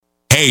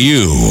Hey,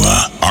 you.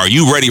 Are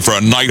you ready for a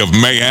night of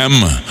mayhem?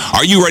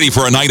 Are you ready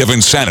for a night of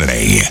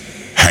insanity?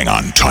 Hang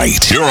on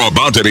tight. You're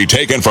about to be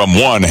taken from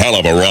one hell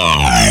of a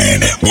ride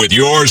with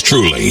yours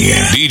truly,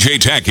 DJ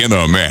Tech in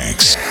the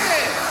mix.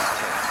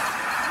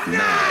 9,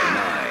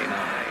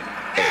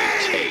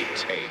 8,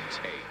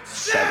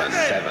 7,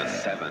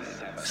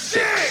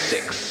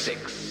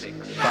 6,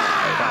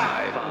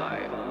 5,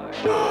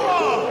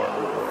 4,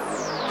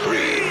 3,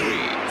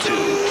 2,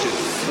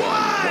 1.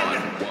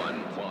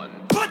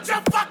 Put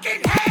your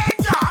fucking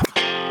hands up!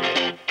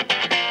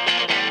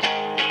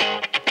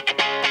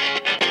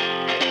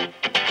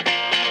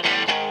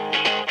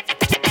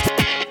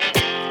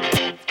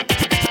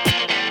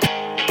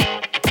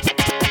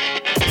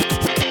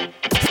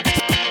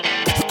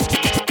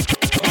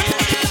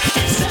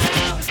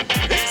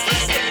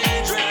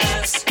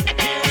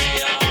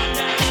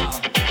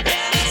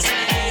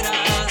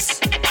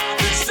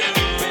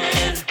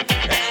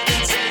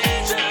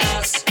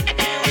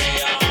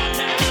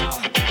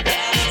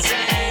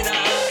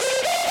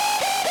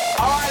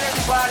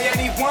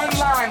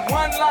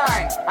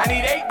 I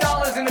need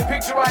 $8 in the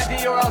picture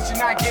ID or else you're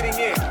not getting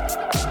in.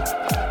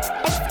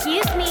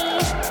 Excuse me.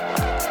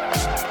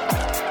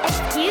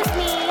 Excuse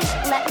me.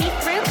 Let me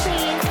through,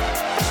 please.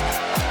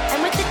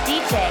 I'm with the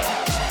DJ.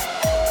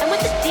 I'm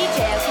with the DJ,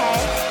 okay?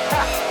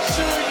 Ha,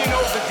 sure you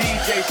know the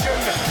DJ. Sure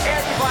you.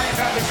 Everybody's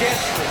on the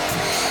dance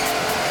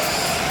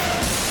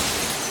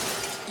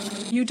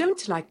floor. You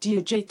don't like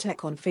DJ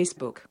Tech on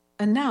Facebook,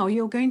 and now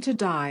you're going to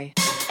die.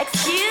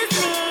 Excuse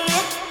me.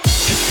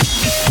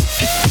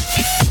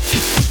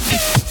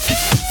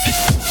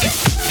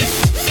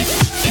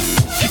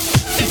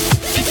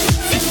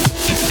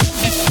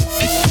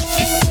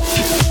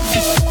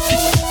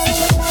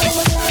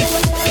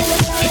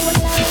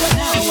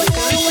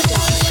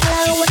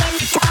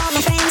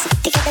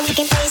 We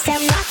can play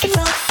some rock and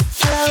roll.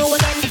 Hello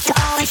again to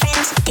all my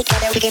friends.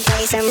 Together we can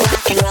play some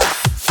rock and roll.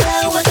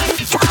 Hello again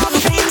to all my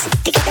friends.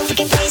 Together we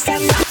can play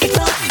some rock and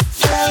roll.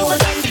 Hello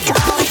again to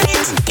all my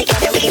friends.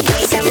 Together we can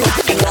play some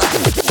rock and roll.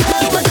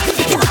 Hello again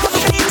to all my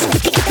friends.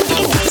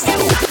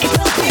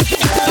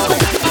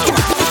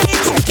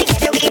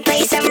 Together we can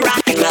play some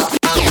rock and roll.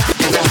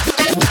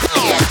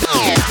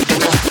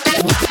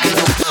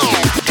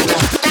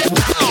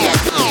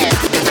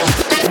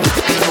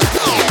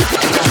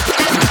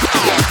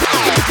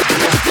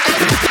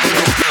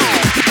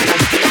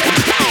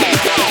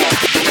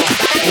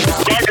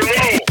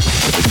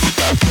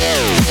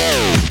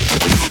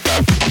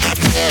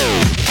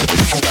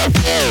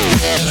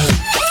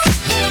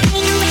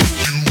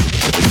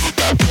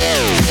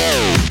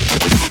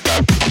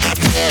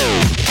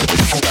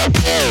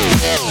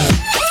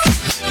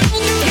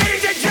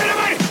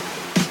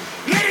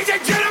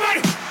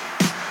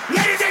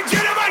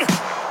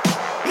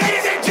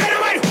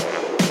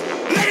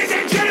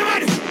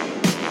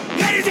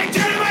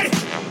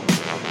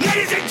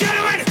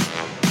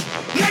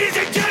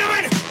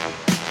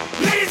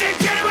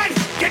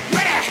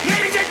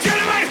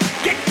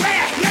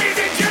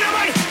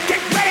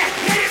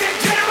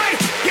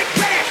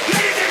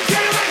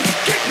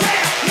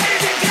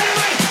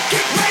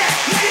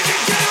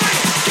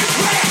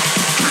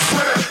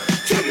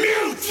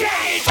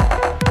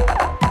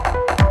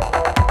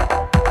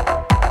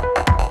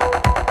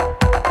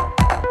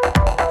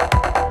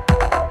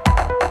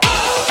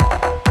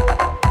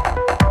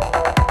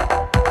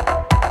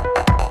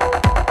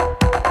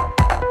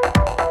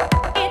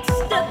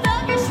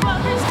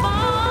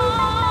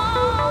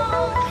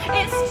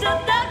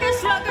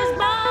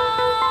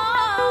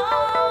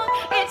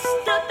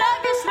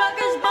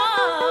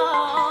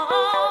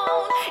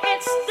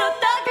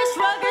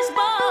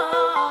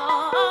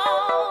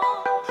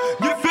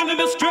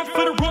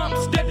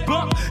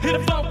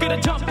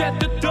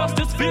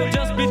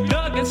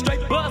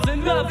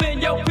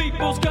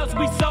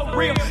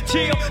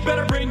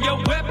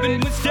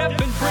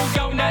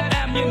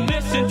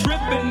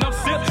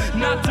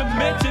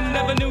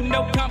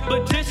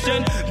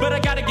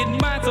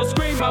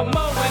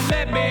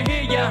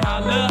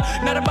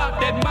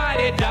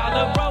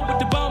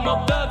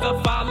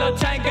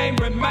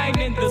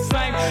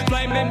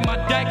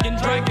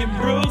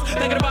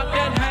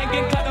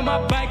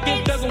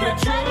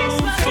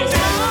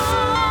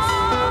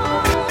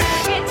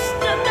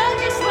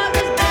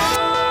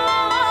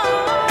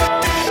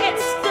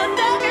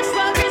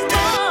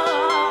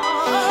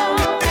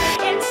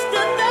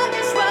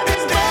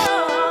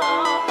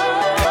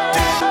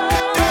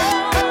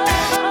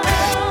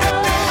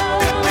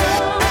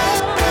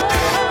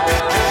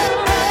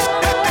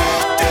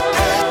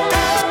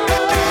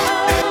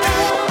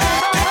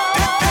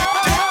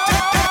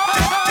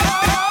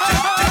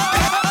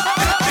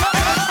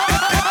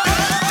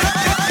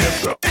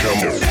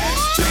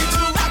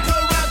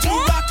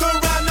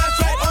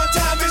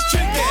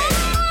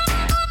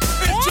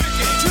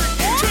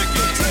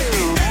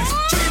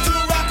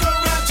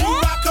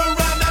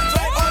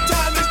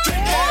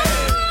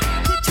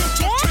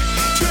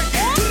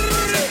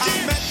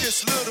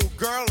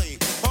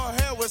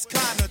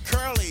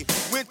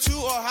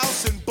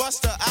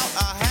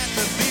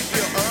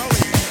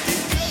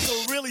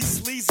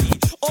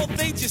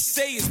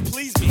 say is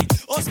please me,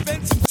 or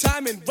spend some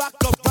time and rock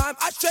a rhyme.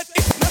 I said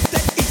it's not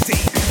that easy.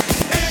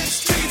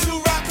 It's tricky to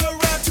rock around.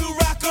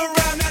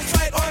 That's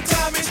right, on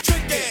time is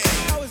tricky.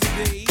 How is it,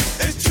 B?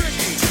 It's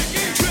tricky.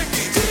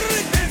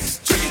 It's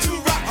tricky to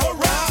rock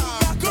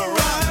around.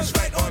 That's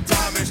right, on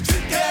time is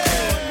tricky.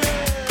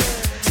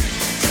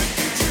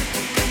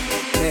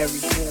 Mary,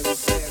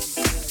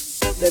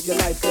 live your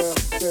life, girl.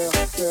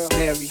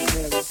 Mary,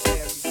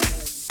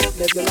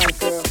 live your life,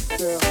 girl.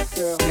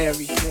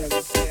 Mary,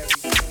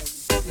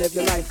 live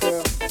your life,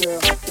 girl.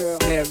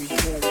 Mary,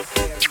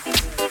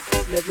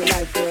 live your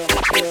life, girl.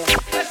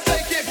 Let's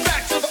take it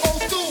back to the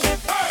old school.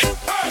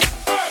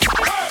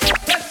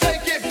 Let's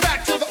take it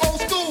back to the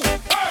old school.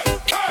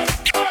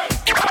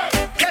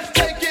 Let's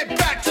take it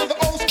back to the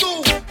old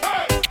school.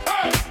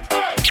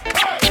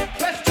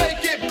 Let's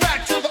take it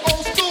back to the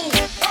old school.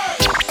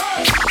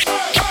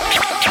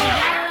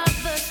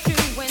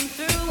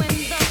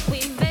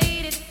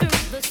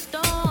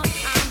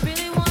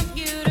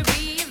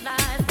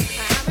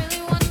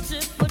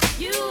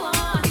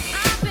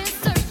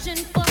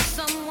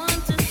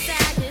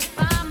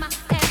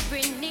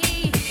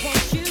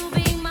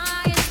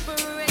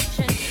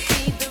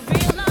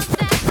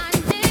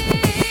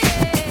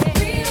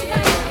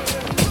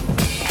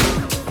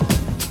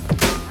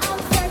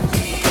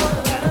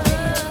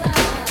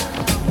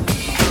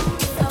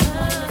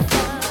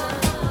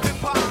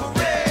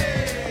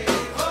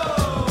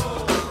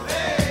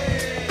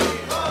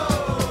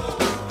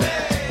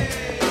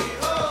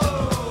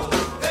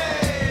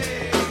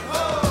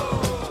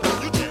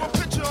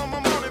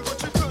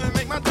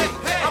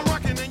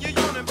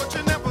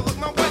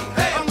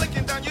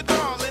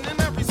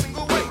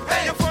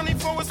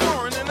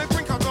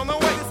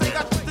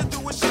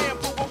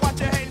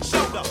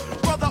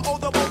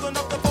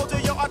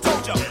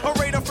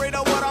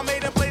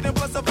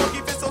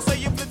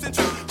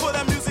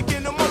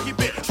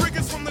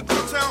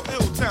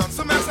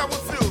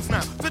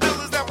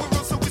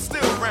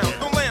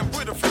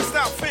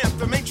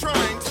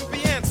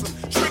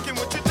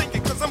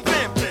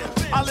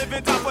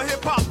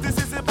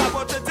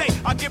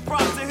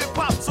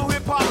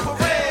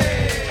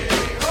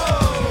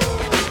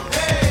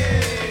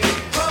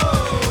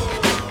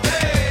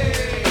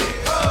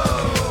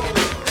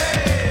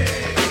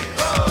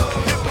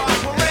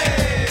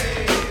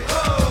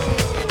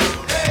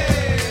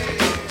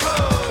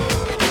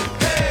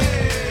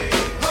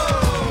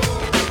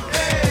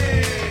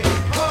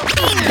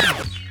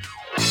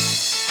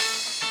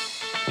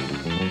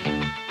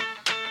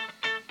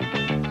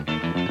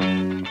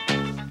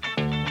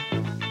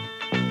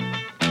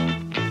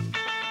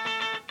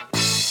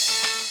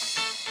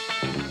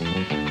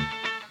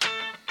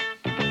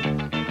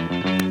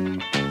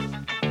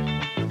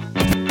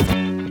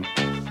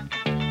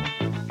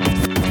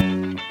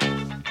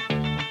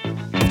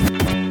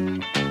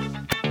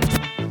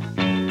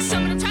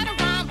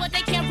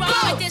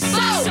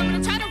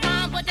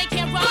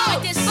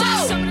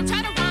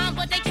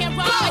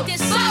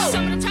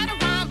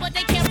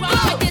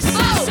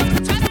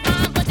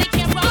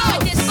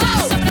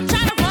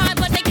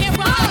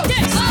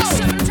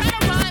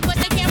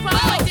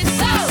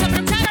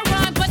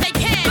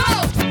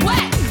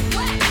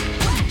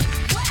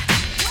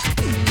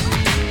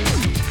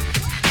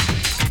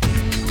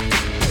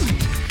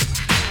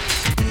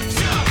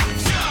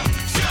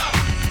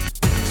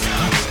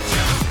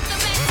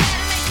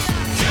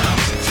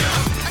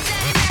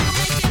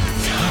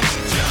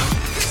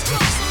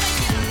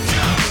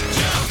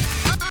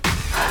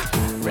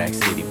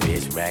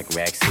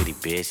 Rack City,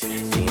 bitch.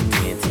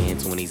 10,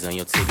 20s on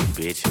your titty,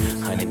 bitch.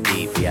 100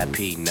 deep,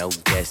 VIP, no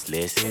guest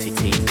list.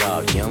 TT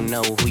dog, you don't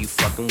know who you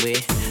fucking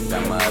with.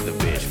 Got my other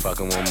bitch,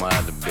 fucking with my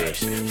other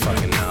bitch.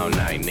 Fucking all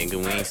night, nigga,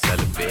 we ain't sell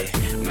a bit.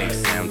 Nigga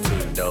say I'm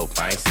too dope,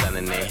 I ain't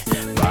selling it.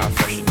 Bar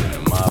fresher than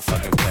a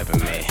motherfucking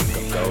peppermint.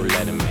 Go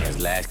Letterman's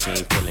last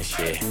king killing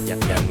shit. Young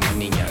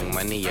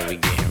money, yeah, we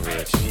getting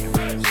rich.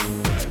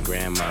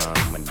 Grandma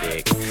on my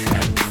dick.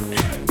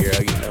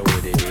 Girl, you know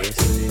what it is.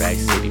 Rack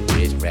City,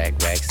 bitch, rack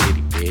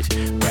city, bitch.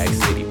 Rack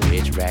City,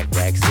 bitch,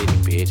 rack city,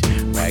 bitch.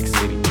 Rack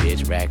City,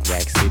 bitch, rack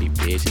city,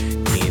 bitch.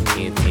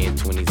 10,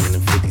 20s and the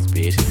 50s,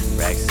 bitch.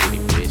 Rack City,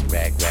 bitch,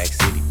 rack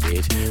city,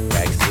 bitch.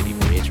 Rack City,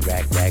 bitch,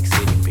 rack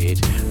city, bitch.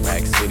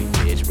 Rack City,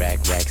 bitch, rack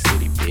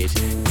city, bitch.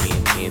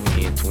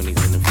 10,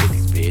 20s and the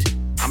 50s, bitch.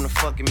 I'm the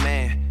fucking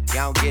man,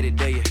 y'all don't get it,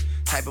 do ya?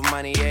 Type of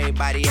money,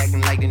 everybody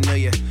acting like they knew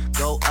ya.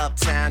 Go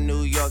uptown,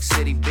 New York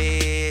City,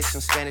 bitch. Some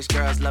Spanish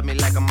girls love me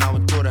like I'm out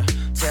with Duda.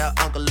 Tell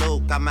Uncle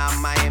Luke I'm out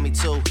in Miami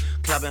too.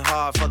 Clubbing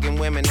hard, fucking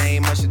women,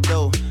 ain't much to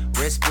do.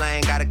 Wrist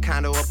playing, got a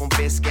condo up on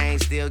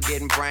Biscayne. Still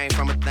getting brain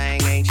from a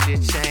thing, ain't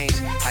shit changed.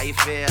 How you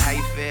feel, how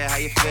you feel, how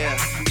you feel?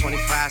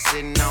 25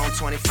 sitting on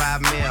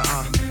 25 mil,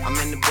 I'm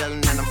in the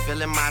building and I'm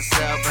feeling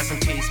myself. Rest in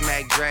peace,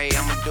 Mac Dre,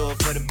 I'ma do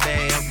it for the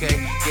bay,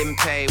 okay? Getting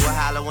paid, we'll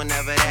holler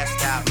whenever that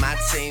stop. My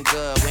team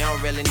good, we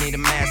don't really need a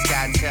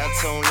mascot. Tell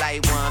Tune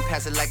Light One,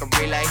 pass it like a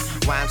relay.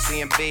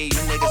 YMCMB,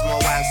 you niggas more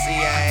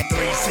YMCA.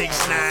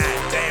 369,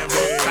 damn,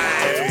 you're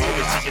fine. Move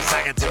it, she can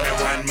suck it to me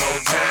one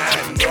more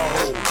time. Go,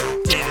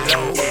 get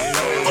low, get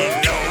low,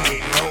 get low,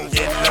 get low.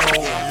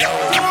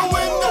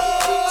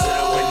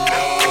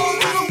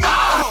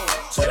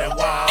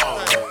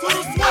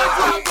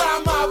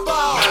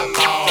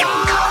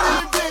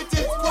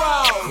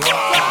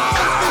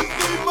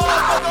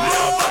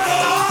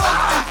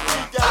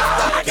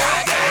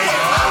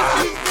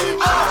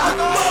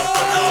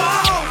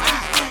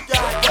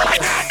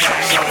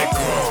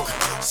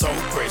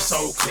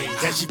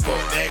 Now she put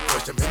that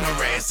question, been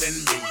harassing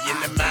me in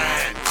the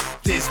mind.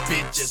 This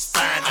bitch is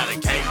fine. I done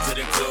came to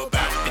the club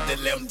out at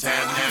the 11th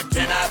time. Now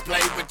can I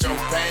play with your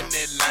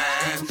panty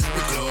line?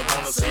 The club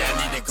wanna say I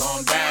need to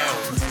calm down.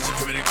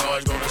 Security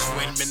guards gonna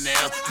swing me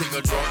now.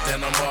 Nigga drunk, then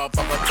I'm all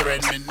papa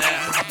threaten me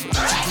now. She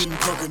getting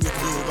drunk in the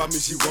club, I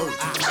mean she work.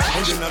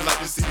 And then I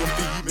like to see them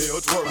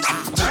females twerk.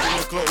 Taking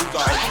the clothes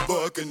off,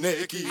 bucking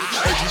naked.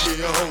 And you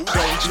get a hold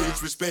on,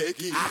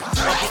 disrespect it.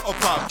 I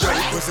pop your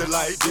pussy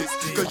like this.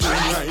 Cause you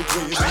ain't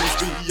twins in this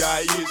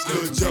B.I.S.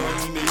 Lil Jon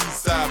and the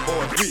East Side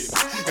Boy with.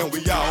 And we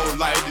all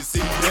like to see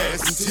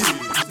ass and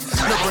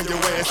titties. Now bring your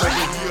ass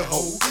over here,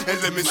 ho, and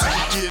let me see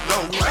you get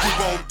low. You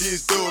want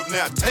this dub,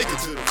 now take it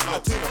to the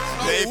floor.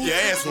 Now if your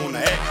ass wanna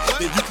act,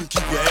 then you can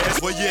keep your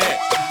ass where you at.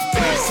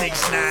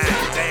 369,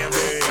 damn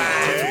good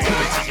fine.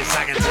 She just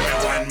talking to me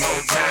one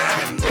more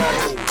time and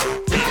roll.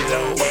 Get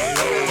low, get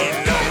low, get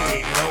low,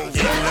 get low,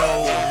 get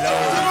low, low.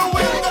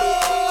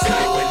 To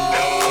the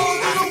window,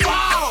 to the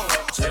wall,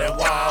 to the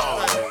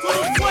wall. So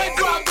the sweat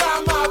drop down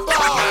my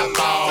ball. My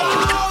ball.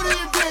 All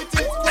these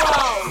bitches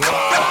crawl.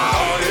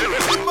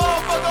 These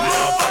motherfuckers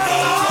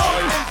all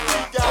this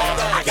beat,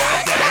 goddamn.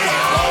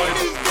 All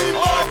these beat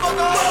motherfuckers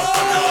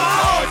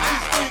all this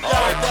beat,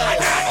 goddamn.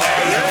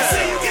 Let me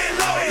see you get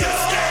low, you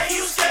scared,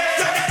 you scared.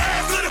 Drop that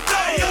ass to the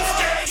floor, you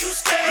scared, you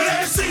scared. Let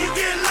me see you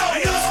get low,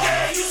 you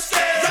scared, you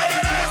scared. Drop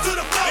that ass to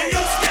the floor,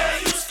 you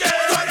scared, you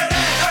scared. Drop that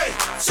ass, hey,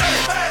 shake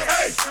it fast,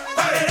 hey.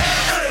 Put that ass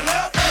to the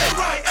left, hey,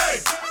 right, hey.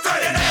 Drop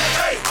that ass,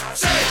 hey,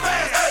 shake it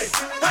fast, hey.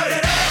 Put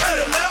that ass to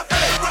the left,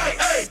 hey, right,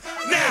 hey.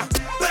 Now,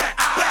 back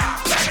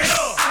it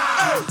up,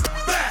 hey.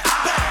 Back it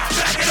up, hey.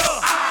 Back it up,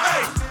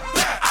 hey.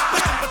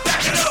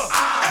 Back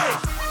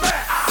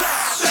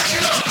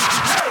it up,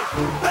 hey.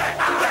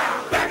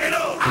 Back it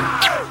up,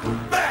 hey.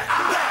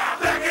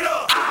 Back it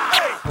up,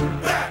 hey.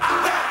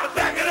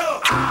 Back it up,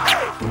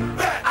 hey.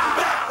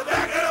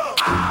 Back it up,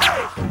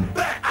 hey.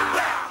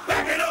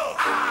 Back it up,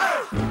 hey.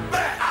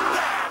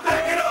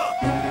 Back it up.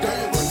 Girl,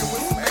 you working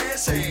with some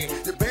ass hand.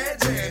 Your bad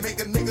jam make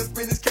a nigga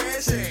spend his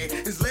cash hand.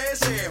 His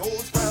last hand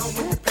holds round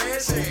when you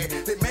pass hand.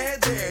 They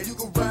mad jam, you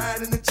can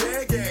ride in the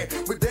jag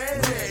hand. With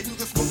that hand, you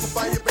can smoke up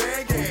by your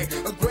bag hand.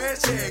 A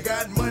grass hand,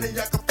 got money,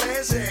 I can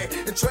flash hand.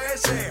 And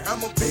trash hand,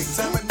 I'm a big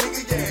time